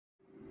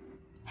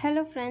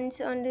Hello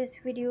friends, on this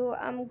video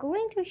I'm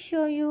going to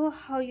show you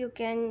how you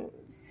can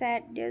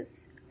set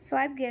this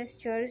swipe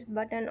gestures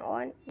button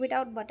on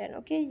without button.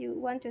 Okay, you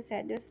want to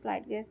set this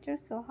slide gesture,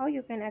 so how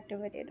you can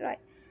activate it, right?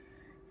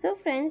 So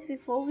friends,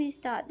 before we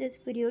start this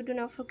video, do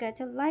not forget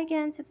to like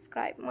and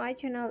subscribe my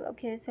channel.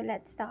 Okay, so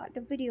let's start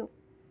the video.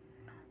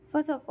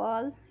 First of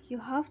all, you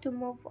have to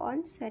move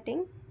on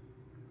setting.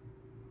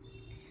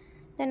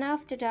 Then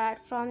after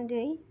that, from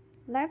the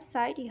left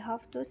side you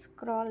have to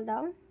scroll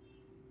down,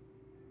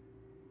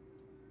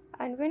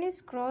 and when you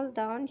scroll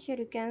down here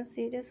you can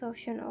see this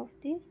option of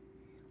the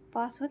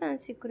password and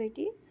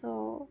security.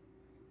 So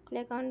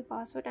click on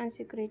password and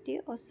security.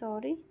 You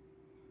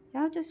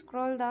have to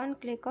scroll down,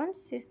 click on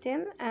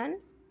system and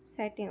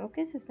setting.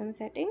 Okay, system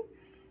setting.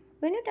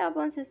 When you tap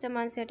on system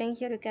and setting,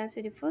 here you can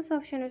see the first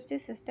option is the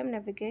system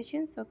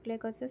navigation. So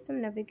click on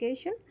system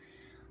navigation.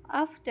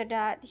 After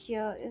that,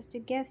 here is the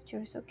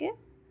gestures. Okay,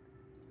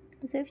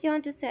 so if you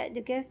want to set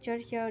the gesture,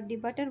 here the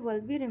button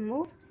will be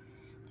removed.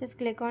 Just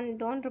click on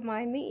don't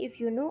remind me if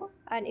you know,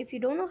 and if you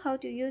don't know how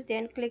to use,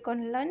 then click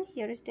on learn.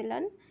 Here is the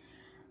learn.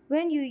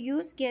 When you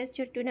use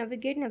gesture to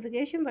navigate,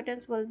 navigation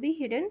buttons will be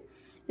hidden.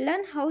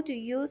 Learn how to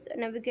use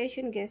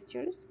navigation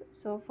gestures.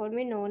 So for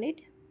me, no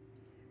need.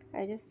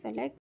 I just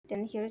select,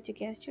 then here's the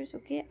gestures.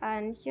 Okay,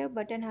 and here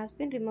button has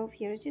been removed.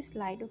 Here is the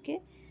slide. Okay,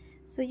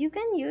 so you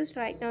can use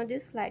right now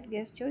this slide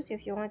gestures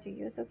if you want to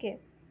use. Okay,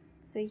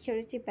 so here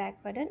is the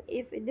back button.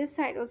 If this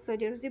side also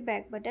there is the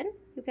back button,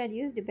 you can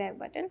use the back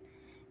button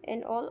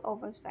and all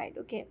over side.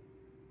 Okay,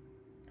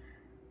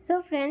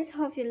 so friends,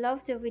 hope you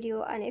loved the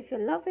video, and if you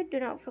love it, do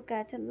not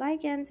forget to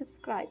like and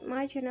subscribe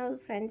my channel.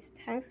 Friends,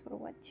 thanks for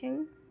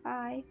watching.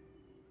 Bye.